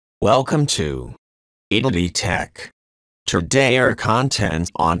Welcome to Ittadi Tech. Today our content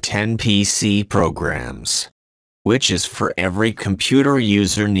on 10 PC programs, which is for every computer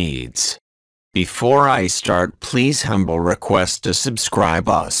user needs. Before I start, please humble request to subscribe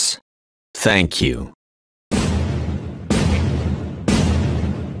us. Thank you.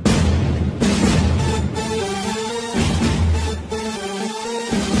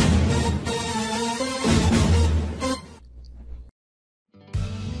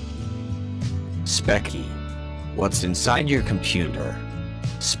 Specky. What's inside your computer?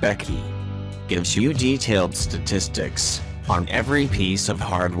 Specky gives you detailed statistics on every piece of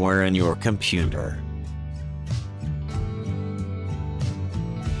hardware in your computer.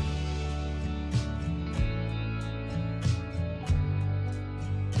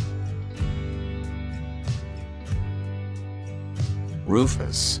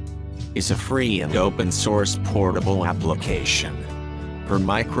 Rufus is a free and open source portable application for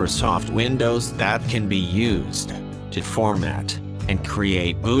Microsoft Windows that can be used to format and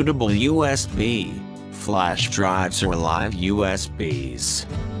create bootable USB, flash drives or live USBs.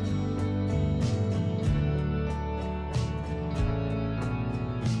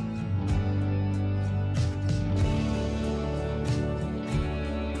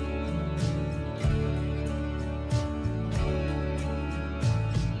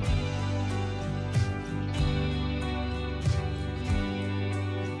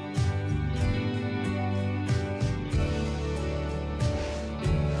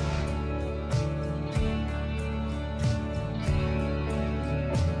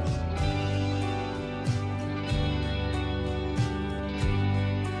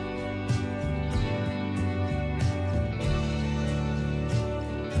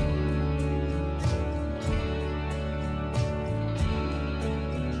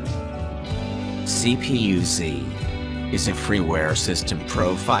 CPU-Z is a freeware system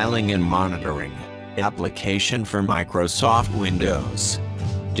profiling and monitoring application for Microsoft Windows.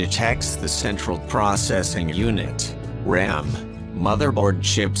 Detects the central processing unit, RAM, motherboard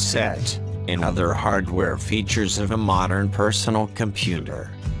chipset, and other hardware features of a modern personal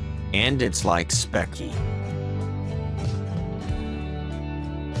computer. And it's like Specky.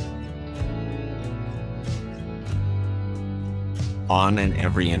 On and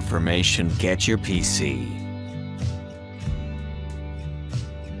every information get your PC.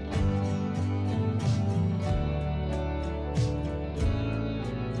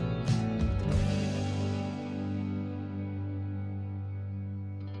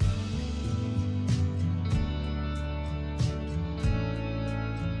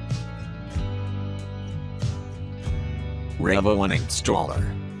 Revo Uninstaller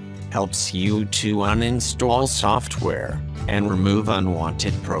helps you to uninstall software and remove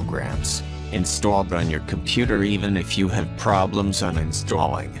unwanted programs installed on your computer even if you have problems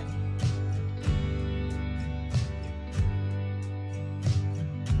uninstalling.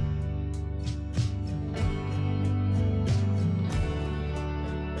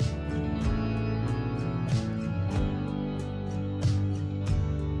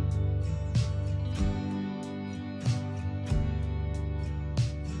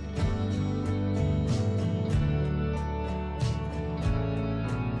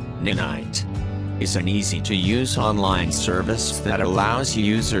 Ittadi is an easy-to-use online service that allows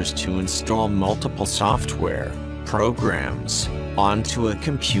users to install multiple software programs onto a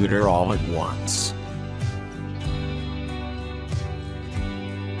computer all at once.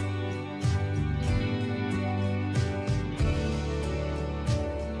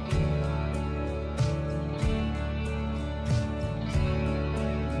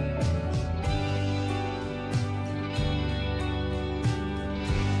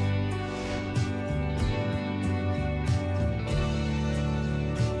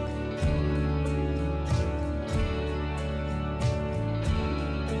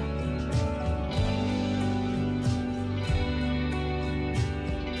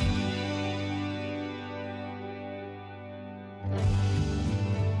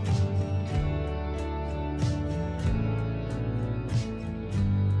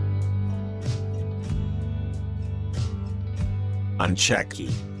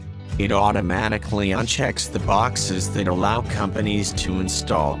 Unchecky. It automatically unchecks the boxes that allow companies to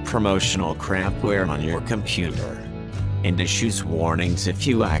install promotional crapware on your computer, and issues warnings if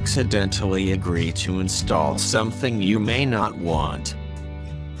you accidentally agree to install something you may not want.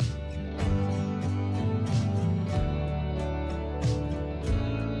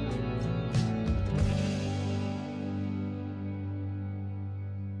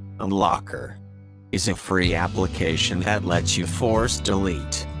 Unlocker is a free application that lets you force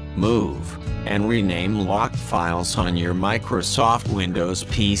delete move, and rename locked files on your Microsoft Windows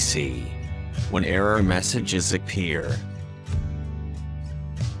PC. When error messages appear,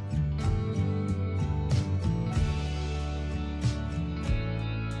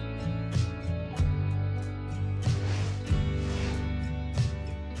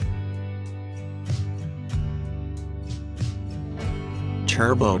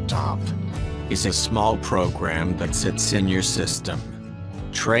 TurboTop is a small program that sits in your system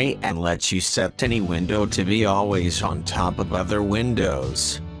tray and lets you set any window to be always on top of other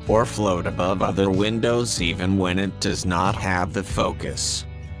windows, or float above other windows even when it does not have the focus.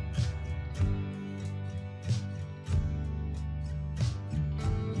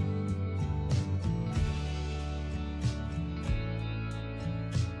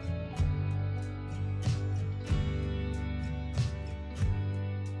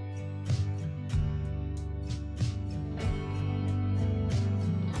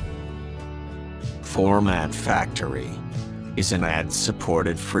 Format Factory is an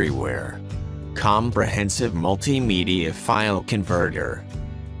ad-supported freeware, comprehensive multimedia file converter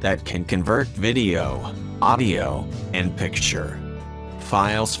that can convert video, audio, and picture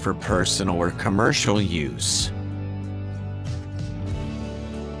files for personal or commercial use.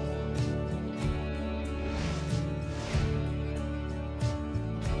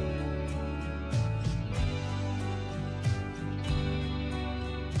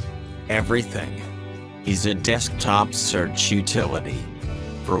 Everything is a desktop search utility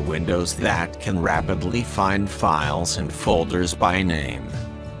for Windows that can rapidly find files and folders by name.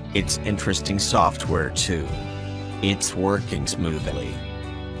 It's interesting software too. It's working smoothly.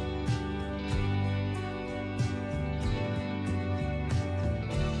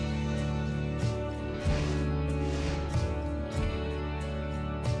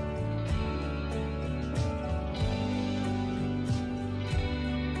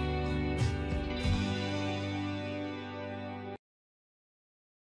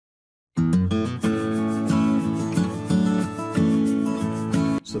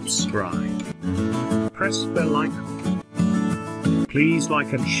 Subscribe. Press bell icon. Please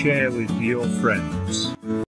like and share with your friends.